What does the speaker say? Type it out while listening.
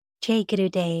Jai Guru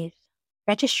Dave.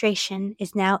 Registration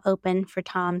is now open for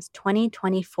Tom's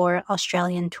 2024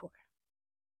 Australian tour.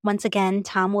 Once again,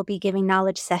 Tom will be giving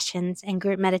knowledge sessions and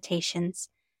group meditations,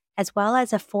 as well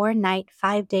as a 4-night,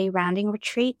 5-day rounding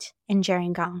retreat in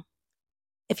Gerringong.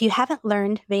 If you haven't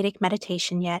learned Vedic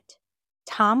meditation yet,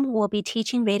 Tom will be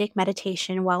teaching Vedic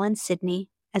meditation while in Sydney,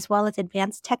 as well as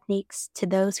advanced techniques to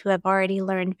those who have already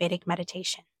learned Vedic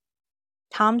meditation.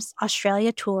 Tom's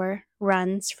Australia tour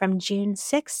runs from June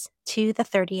 6th to the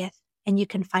 30th, and you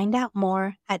can find out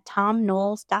more at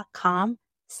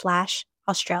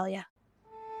tomknowles.com/Australia.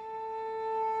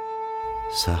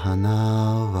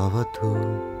 Sahana vavatu,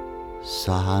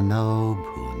 sahano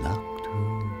bhunaktu,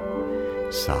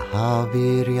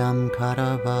 sahaviryam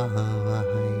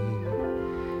karavavahai,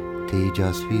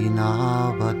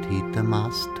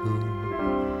 tejasvinavadhitamastu,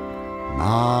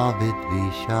 ma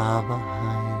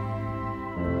vidvishavahai.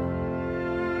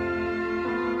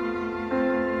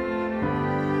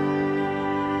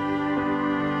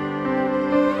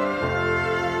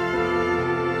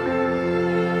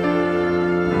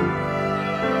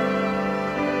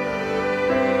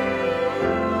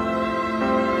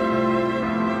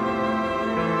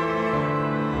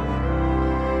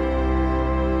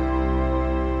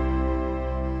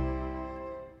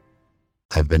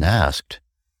 I've been asked,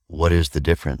 what is the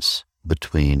difference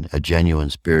between a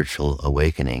genuine spiritual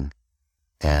awakening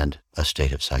and a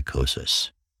state of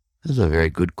psychosis? This is a very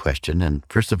good question. And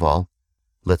first of all,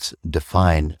 let's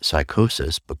define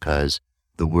psychosis, because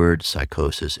the word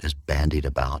psychosis is bandied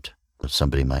about.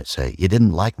 Somebody might say, you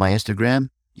didn't like my Instagram?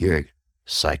 You're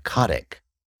psychotic.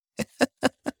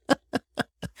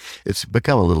 It's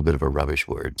become a little bit of a rubbish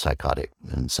word, psychotic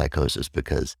and psychosis,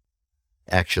 because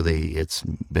actually, it's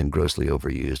been grossly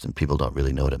overused and people don't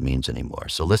really know what it means anymore.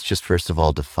 So let's just first of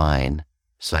all define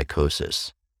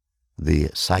psychosis. The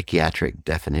psychiatric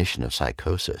definition of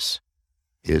psychosis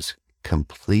is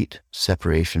complete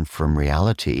separation from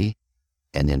reality,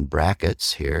 and in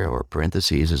brackets here, or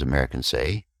parentheses as Americans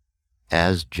say,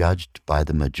 as judged by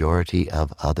the majority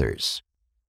of others.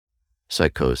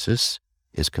 Psychosis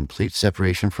is complete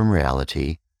separation from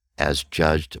reality as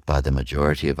judged by the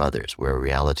majority of others, where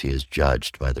reality is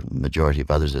judged by the majority of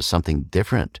others as something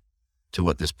different to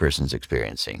what this person's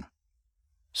experiencing.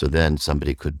 So then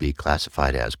somebody could be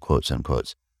classified as, quotes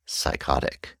unquote,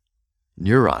 psychotic,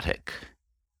 neurotic,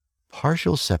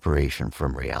 partial separation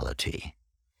from reality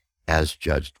as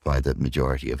judged by the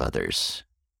majority of others.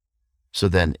 So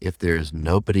then if there's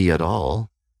nobody at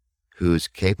all who's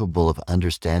capable of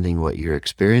understanding what you're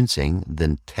experiencing,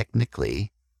 then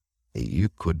technically you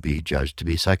could be judged to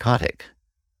be psychotic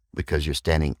because you're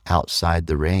standing outside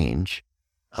the range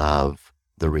of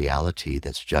the reality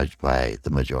that's judged by the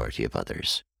majority of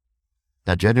others.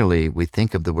 Now, generally, we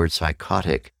think of the word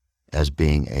psychotic as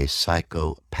being a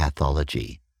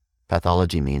psychopathology.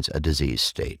 Pathology means a disease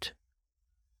state.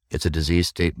 It's a disease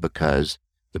state because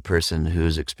the person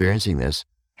who's experiencing this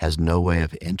has no way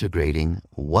of integrating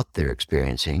what they're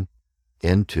experiencing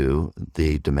into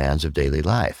the demands of daily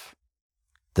life.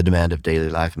 The demand of daily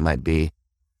life might be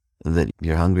that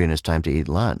you're hungry and it's time to eat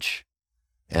lunch.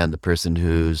 And the person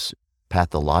who's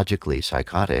pathologically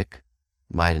psychotic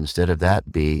might, instead of that,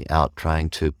 be out trying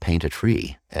to paint a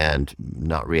tree and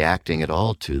not reacting at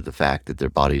all to the fact that their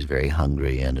body's very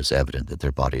hungry and it's evident that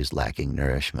their body is lacking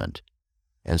nourishment.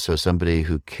 And so somebody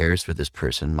who cares for this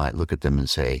person might look at them and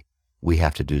say, we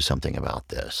have to do something about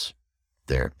this.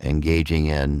 They're engaging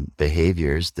in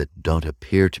behaviors that don't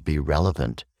appear to be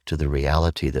relevant to the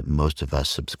reality that most of us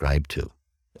subscribe to.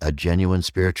 A genuine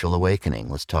spiritual awakening.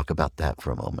 Let's talk about that for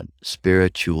a moment.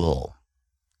 Spiritual.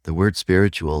 The word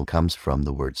spiritual comes from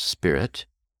the word spirit,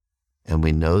 and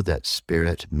we know that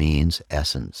spirit means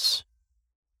essence.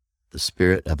 The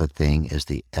spirit of a thing is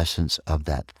the essence of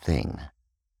that thing.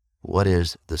 What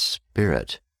is the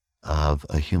spirit of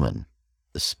a human?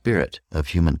 The spirit of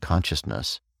human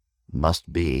consciousness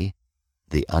must be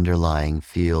the underlying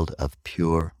field of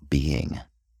pure being.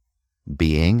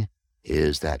 Being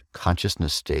is that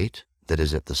consciousness state that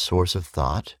is at the source of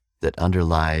thought that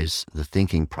underlies the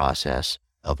thinking process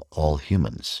of all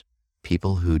humans.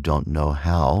 People who don't know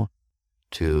how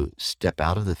to step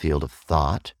out of the field of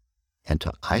thought and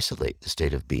to isolate the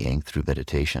state of being through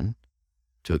meditation,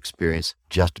 to experience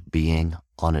just being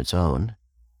on its own,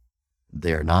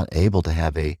 they're not able to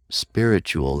have a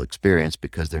spiritual experience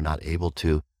because they're not able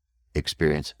to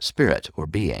experience spirit or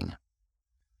being.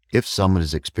 If someone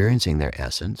is experiencing their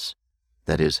essence,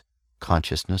 that is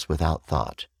consciousness without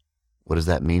thought, what does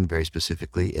that mean very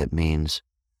specifically? It means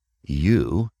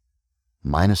you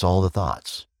minus all the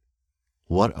thoughts.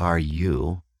 What are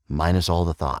you minus all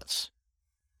the thoughts?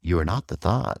 You are not the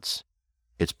thoughts.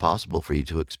 It's possible for you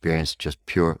to experience just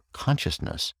pure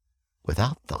consciousness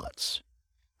without thoughts.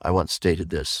 I once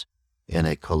stated this in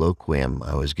a colloquium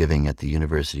I was giving at the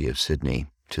University of Sydney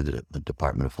to the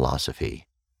Department of Philosophy.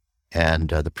 And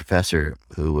the professor,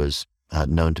 who was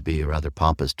known to be a rather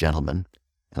pompous gentleman,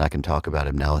 and I can talk about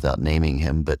him now without naming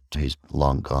him, but he's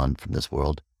long gone from this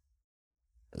world,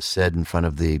 said in front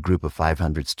of the group of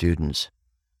 500 students,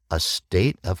 "A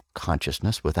state of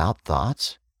consciousness without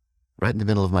thoughts?" Right in the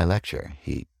middle of my lecture,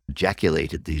 he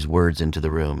ejaculated these words into the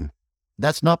room.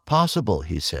 "That's not possible,"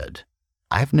 he said.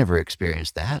 "I've never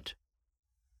experienced that."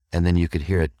 And then you could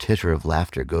hear a titter of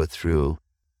laughter go through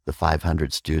the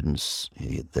 500 students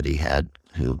that he had,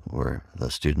 who were the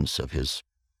students of his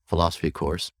philosophy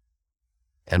course.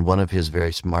 And one of his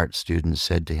very smart students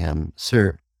said to him,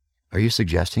 "Sir, are you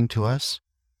suggesting to us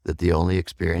that the only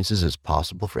experiences it's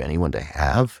possible for anyone to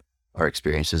have are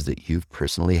experiences that you've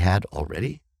personally had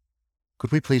already?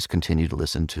 Could we please continue to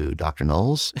listen to Dr.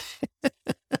 Knowles?"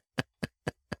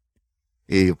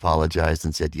 He apologized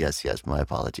and said, yes, my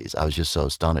apologies. I was just so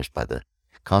astonished by the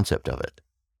concept of it.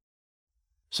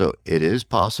 So it is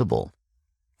possible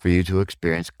for you to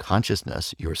experience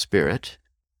consciousness, your spirit.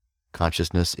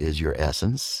 Consciousness is your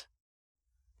essence,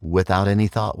 without any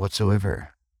thought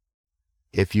whatsoever.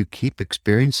 If you keep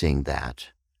experiencing that,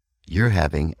 you're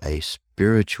having a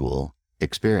spiritual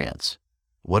experience.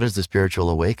 What is the spiritual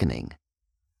awakening?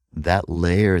 That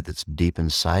layer that's deep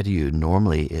inside of you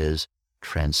normally is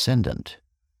transcendent.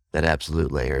 That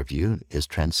absolute layer of you is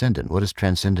transcendent. What does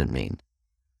transcendent mean?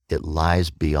 It lies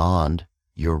beyond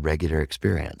your regular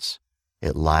experience.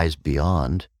 It lies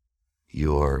beyond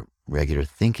your regular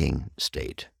thinking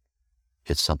state.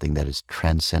 It's something that is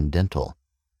transcendental.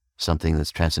 Something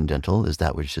that's transcendental is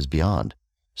that which is beyond.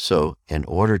 So in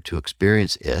order to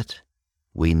experience it,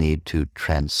 we need to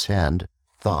transcend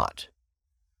thought.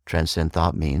 Transcend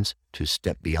thought means to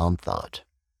step beyond thought,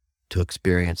 to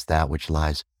experience that which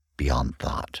lies beyond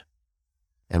thought.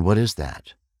 And what is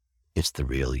that? It's the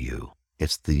real you.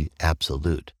 It's the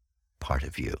absolute part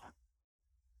of you.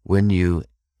 When you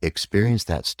experience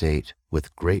that state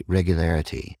with great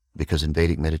regularity, because in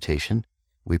Vedic meditation,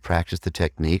 we practice the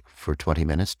technique for 20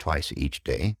 minutes twice each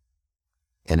day.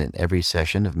 And in every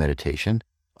session of meditation,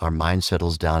 our mind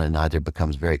settles down and either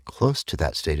becomes very close to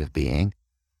that state of being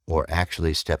or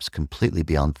actually steps completely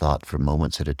beyond thought for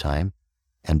moments at a time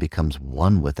and becomes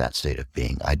one with that state of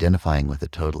being, identifying with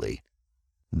it totally.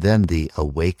 Then the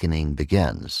awakening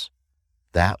begins.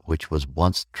 That which was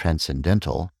once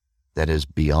transcendental, that is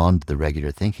beyond the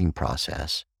regular thinking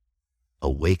process,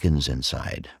 awakens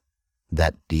inside.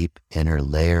 That deep inner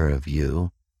layer of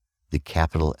you, the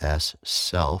capital S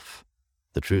self,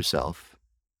 the true self,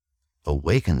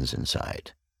 awakens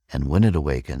inside. And when it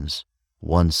awakens,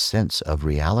 one's sense of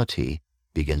reality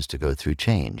begins to go through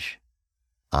change.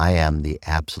 I am the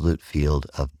absolute field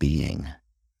of being,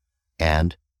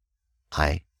 and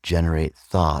I generate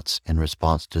thoughts in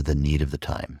response to the need of the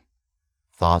time.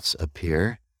 Thoughts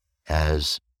appear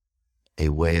as a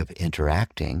way of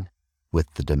interacting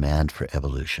with the demand for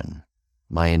evolution.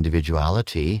 My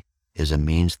individuality is a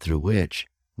means through which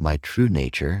my true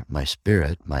nature, my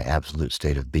spirit, my absolute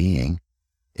state of being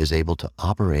is able to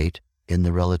operate in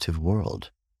the relative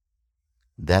world.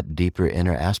 That deeper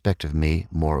inner aspect of me,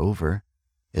 moreover,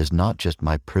 is not just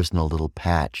my personal little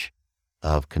patch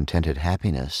of contented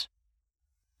happiness.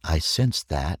 I sense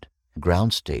that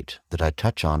ground state that I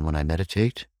touch on when I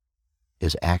meditate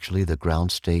is actually the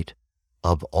ground state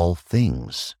of all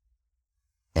things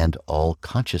and all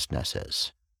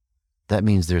consciousnesses. That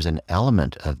means there's an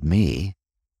element of me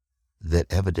that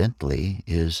evidently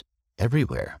is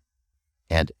everywhere,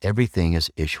 and everything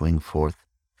is issuing forth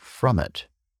from it.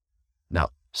 Now,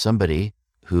 somebody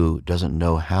who doesn't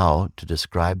know how to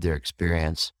describe their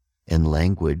experience in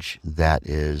language that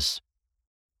is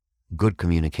good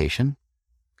communication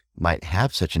might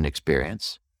have such an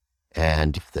experience,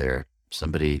 and if they're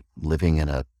somebody living in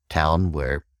a town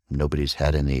where nobody's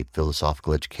had any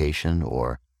philosophical education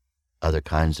or other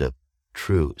kinds of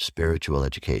true spiritual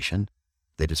education,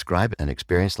 they describe an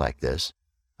experience like this.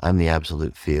 I'm the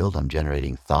absolute field, I'm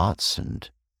generating thoughts, and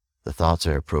the thoughts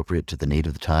are appropriate to the need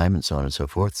of the time, and so on and so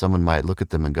forth. Someone might look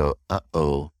at them and go,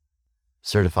 uh-oh,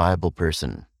 certifiable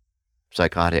person,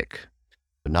 psychotic,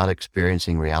 not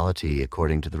experiencing reality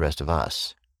according to the rest of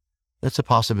us. That's a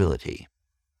possibility.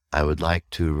 I would like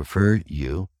to refer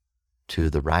you to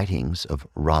the writings of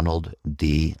Ronald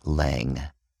D. Lang,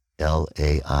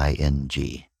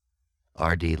 L-A-I-N-G.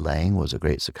 R.D. Lang was a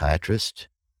great psychiatrist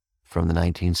from the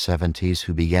 1970s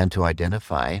who began to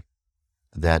identify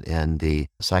that in the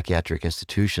psychiatric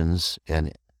institutions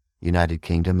in United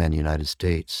Kingdom and United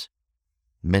States,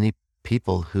 many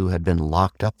people who had been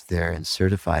locked up there and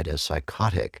certified as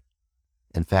psychotic,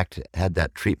 in fact, had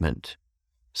that treatment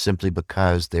simply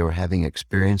because they were having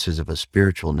experiences of a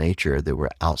spiritual nature that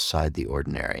were outside the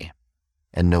ordinary,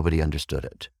 and nobody understood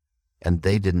it. And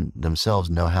they didn't themselves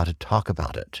know how to talk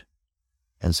about it.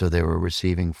 And so they were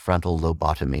receiving frontal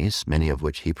lobotomies, many of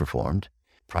which he performed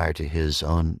prior to his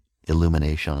own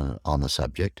illumination on the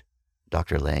subject.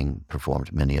 Dr. Lang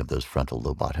performed many of those frontal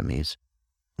lobotomies,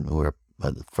 where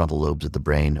the frontal lobes of the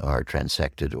brain are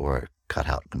transected or cut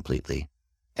out completely,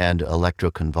 and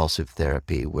electroconvulsive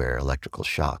therapy, where electrical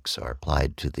shocks are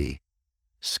applied to the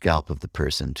scalp of the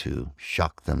person to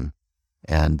shock them,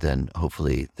 and then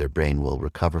hopefully their brain will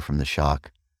recover from the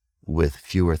shock with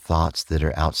fewer thoughts that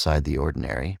are outside the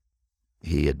ordinary.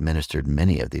 He administered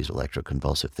many of these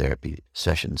electroconvulsive therapy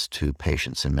sessions to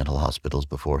patients in mental hospitals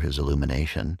before his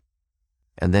illumination.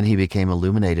 And then he became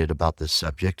illuminated about this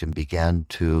subject and began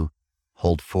to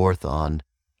hold forth on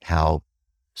how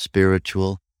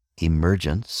spiritual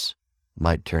emergence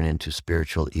might turn into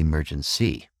spiritual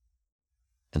emergency.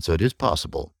 And so it is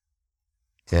possible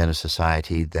in a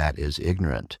society that is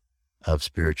ignorant of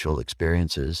spiritual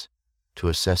experiences to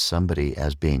assess somebody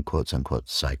as being quote unquote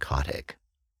psychotic.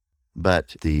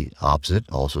 But the opposite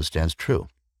also stands true.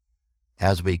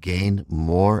 As we gain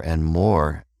more and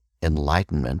more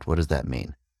enlightenment, what does that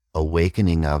mean?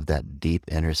 Awakening of that deep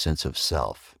inner sense of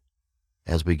self.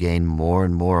 As we gain more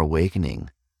and more awakening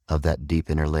of that deep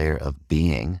inner layer of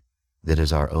being that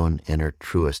is our own inner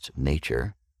truest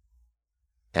nature,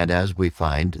 and as we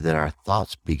find that our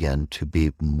thoughts begin to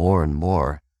be more and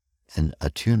more in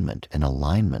attunement and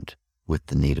alignment with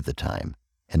the need of the time,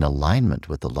 in alignment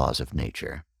with the laws of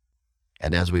nature,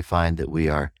 and as we find that we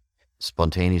are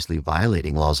spontaneously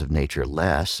violating laws of nature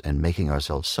less and making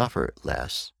ourselves suffer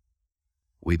less,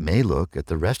 we may look at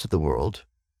the rest of the world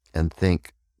and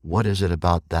think, what is it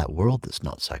about that world that's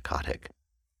not psychotic?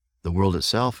 The world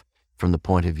itself, from the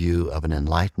point of view of an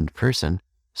enlightened person,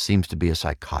 seems to be a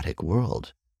psychotic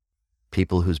world.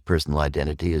 People whose personal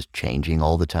identity is changing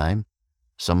all the time,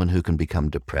 someone who can become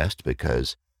depressed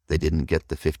because they didn't get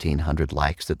the 1,500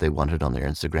 likes that they wanted on their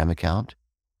Instagram account,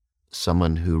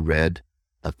 someone who read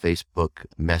a Facebook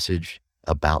message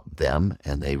about them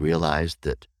and they realized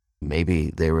that maybe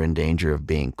they were in danger of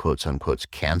being quotes unquote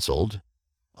canceled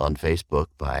on Facebook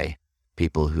by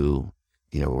people who,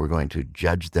 were going to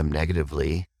judge them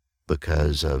negatively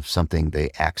because of something they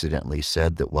accidentally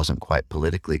said that wasn't quite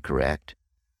politically correct.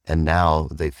 And now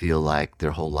they feel like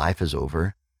their whole life is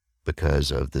over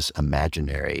because of this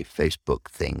imaginary Facebook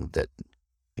thing that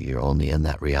you're only in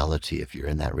that reality if you're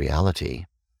in that reality.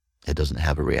 It doesn't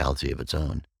have a reality of its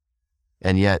own.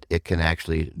 And yet it can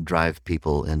actually drive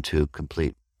people into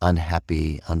complete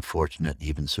unhappy, unfortunate,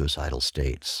 even suicidal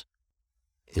states.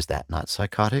 Is that not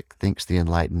psychotic, thinks the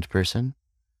enlightened person?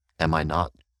 Am I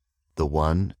not the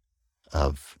one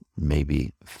of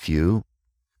maybe few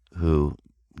who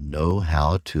know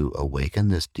how to awaken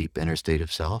this deep inner state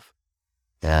of self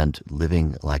and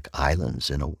living like islands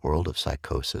in a world of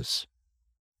psychosis?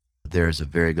 There is a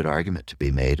very good argument to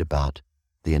be made about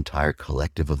the entire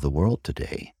collective of the world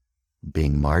today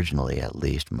being marginally, at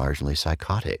least, marginally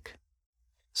psychotic.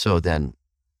 So then,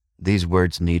 these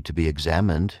words need to be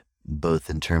examined both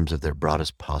in terms of their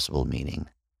broadest possible meaning.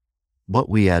 What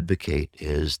we advocate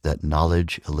is that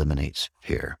knowledge eliminates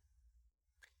fear.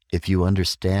 If you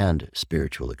understand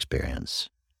spiritual experience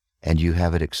and you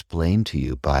have it explained to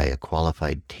you by a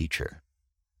qualified teacher,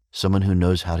 someone who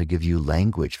knows how to give you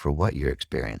language for what you're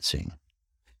experiencing,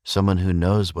 someone who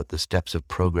knows what the steps of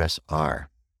progress are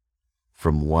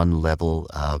from one level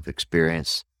of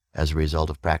experience as a result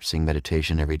of practicing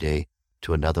meditation every day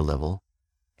to another level,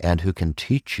 and who can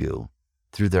teach you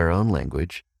through their own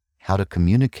language how to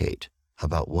communicate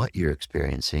about what you're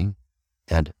experiencing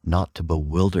and not to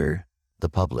bewilder the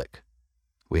public.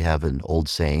 We have an old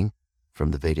saying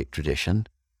from the Vedic tradition,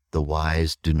 the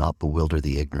wise do not bewilder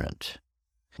the ignorant.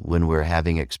 When we're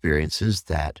having experiences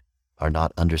that are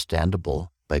not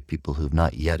understandable by people who've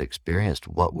not yet experienced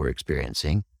what we're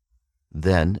experiencing,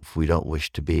 then if we don't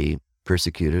wish to be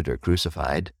persecuted or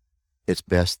crucified, it's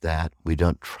best that we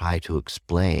don't try to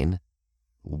explain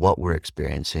what we're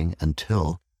experiencing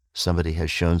until somebody has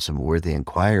shown some worthy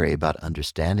inquiry about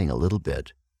understanding a little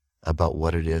bit about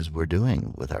what it is we're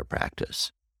doing with our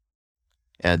practice.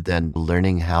 And then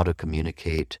learning how to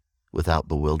communicate without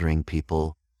bewildering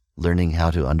people, learning how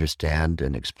to understand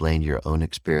and explain your own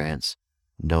experience,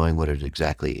 knowing what it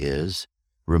exactly is,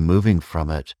 removing from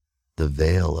it the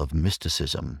veil of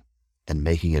mysticism and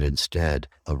making it instead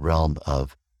a realm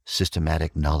of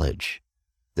systematic knowledge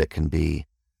that can be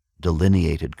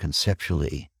delineated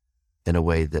conceptually in a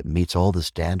way that meets all the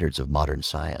standards of modern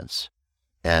science,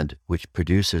 and which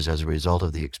produces, as a result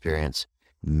of the experience,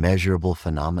 measurable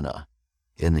phenomena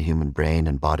in the human brain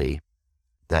and body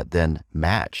that then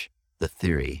match the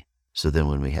theory. So then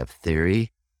when we have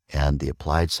theory and the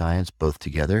applied science both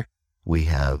together, we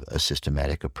have a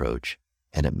systematic approach,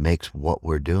 and it makes what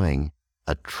we're doing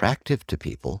attractive to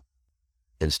people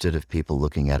instead of people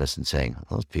looking at us and saying,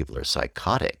 those people are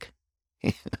psychotic.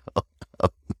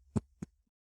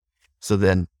 So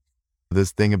then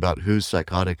this thing about who's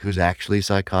psychotic, who's actually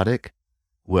psychotic,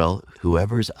 well,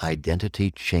 whoever's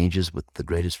identity changes with the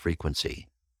greatest frequency.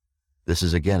 This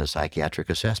is, again, a psychiatric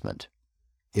assessment.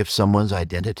 If someone's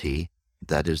identity,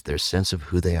 that is their sense of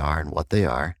who they are and what they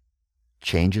are,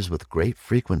 changes with great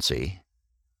frequency.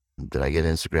 Did I get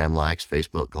Instagram likes,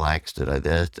 Facebook likes? Did I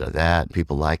this, did I that?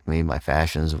 People like me, my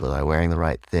fashions. Was I wearing the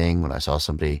right thing? When I saw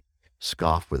somebody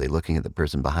scoff, were they looking at the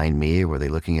person behind me or were they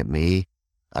looking at me?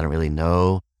 I don't really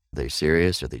know. Are they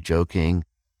serious? Are they joking?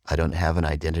 I don't have an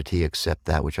identity except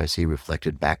that which I see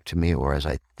reflected back to me, or as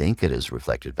I think it is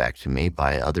reflected back to me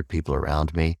by other people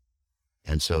around me.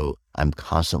 And so I'm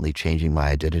constantly changing my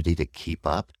identity to keep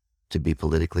up, to be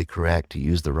politically correct, to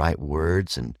use the right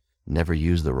words and never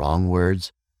use the wrong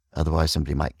words. Otherwise,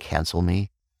 somebody might cancel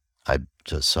me. I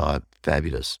just saw a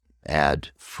fabulous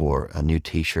ad for a new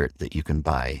T-shirt that you can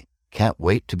buy. Can't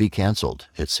wait to be canceled,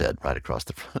 it said right across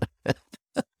the front.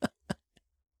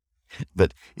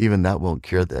 But even that won't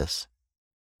cure this.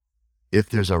 If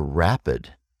there's a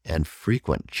rapid and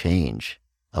frequent change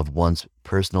of one's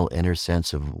personal inner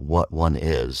sense of what one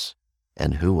is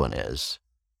and who one is,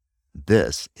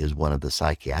 this is one of the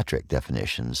psychiatric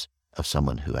definitions of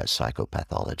someone who has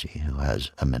psychopathology, who has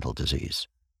a mental disease.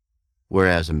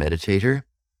 Whereas a meditator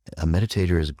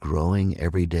is growing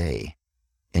every day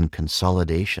in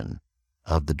consolidation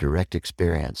of the direct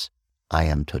experience, I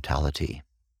am totality.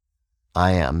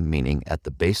 I am, meaning at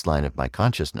the baseline of my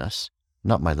consciousness,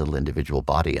 not my little individual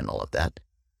body and all of that,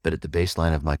 but at the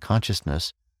baseline of my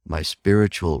consciousness, my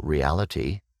spiritual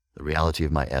reality, the reality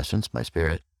of my essence, my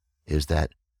spirit, is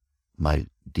that my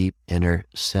deep inner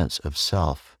sense of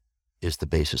self is the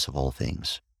basis of all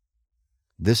things.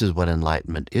 This is what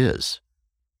enlightenment is.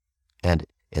 And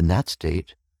in that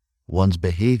state, one's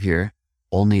behavior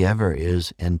only ever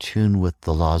is in tune with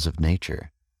the laws of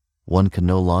nature. One can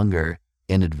no longer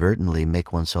inadvertently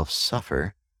make oneself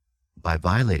suffer by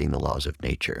violating the laws of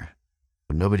nature.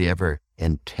 Nobody ever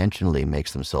intentionally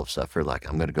makes themselves suffer, like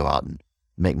I'm going to go out and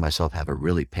make myself have a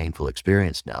really painful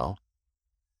experience now,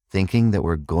 thinking that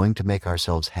we're going to make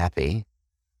ourselves happy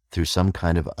through some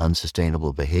kind of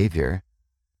unsustainable behavior.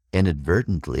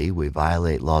 Inadvertently, we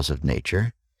violate laws of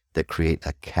nature that create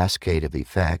a cascade of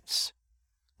effects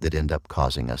that end up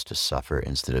causing us to suffer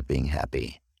instead of being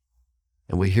happy.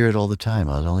 And we hear it all the time.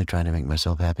 I was only trying to make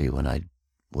myself happy when I,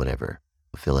 whatever,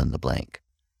 fill in the blank.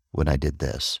 When I did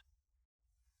this,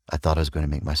 I thought I was going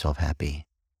to make myself happy.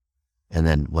 And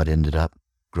then what ended up?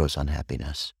 Gross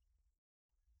unhappiness.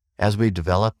 As we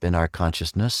develop in our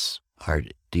consciousness, our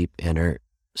deep inner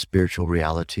spiritual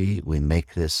reality, we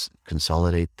make this,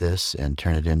 consolidate this, and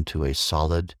turn it into a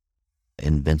solid,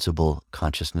 invincible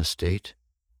consciousness state.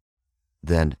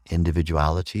 Then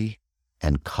individuality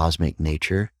and cosmic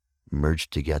nature merge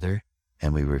together,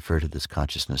 and we refer to this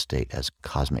consciousness state as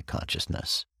cosmic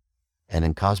consciousness. And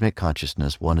in cosmic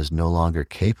consciousness, one is no longer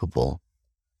capable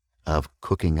of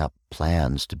cooking up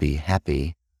plans to be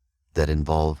happy that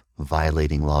involve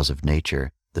violating laws of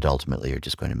nature that ultimately are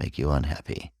just going to make you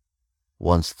unhappy.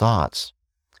 One's thoughts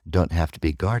don't have to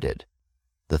be guarded.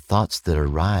 The thoughts that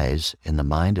arise in the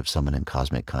mind of someone in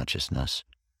cosmic consciousness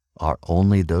are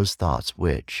only those thoughts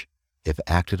which, if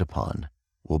acted upon,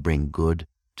 will bring good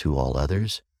to all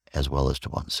others as well as to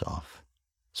oneself.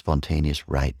 Spontaneous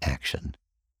right action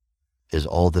is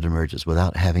all that emerges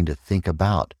without having to think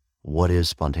about what is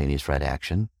spontaneous right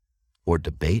action or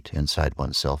debate inside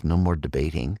oneself. No more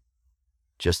debating,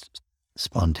 just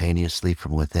spontaneously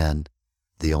from within.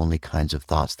 The only kinds of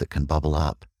thoughts that can bubble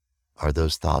up are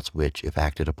those thoughts which, if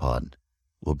acted upon,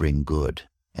 will bring good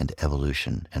and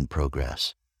evolution and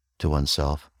progress to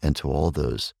oneself and to all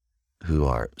those who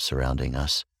are surrounding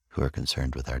us, who are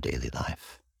concerned with our daily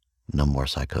life. No more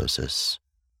psychosis.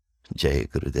 Jai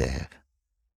Gurudev.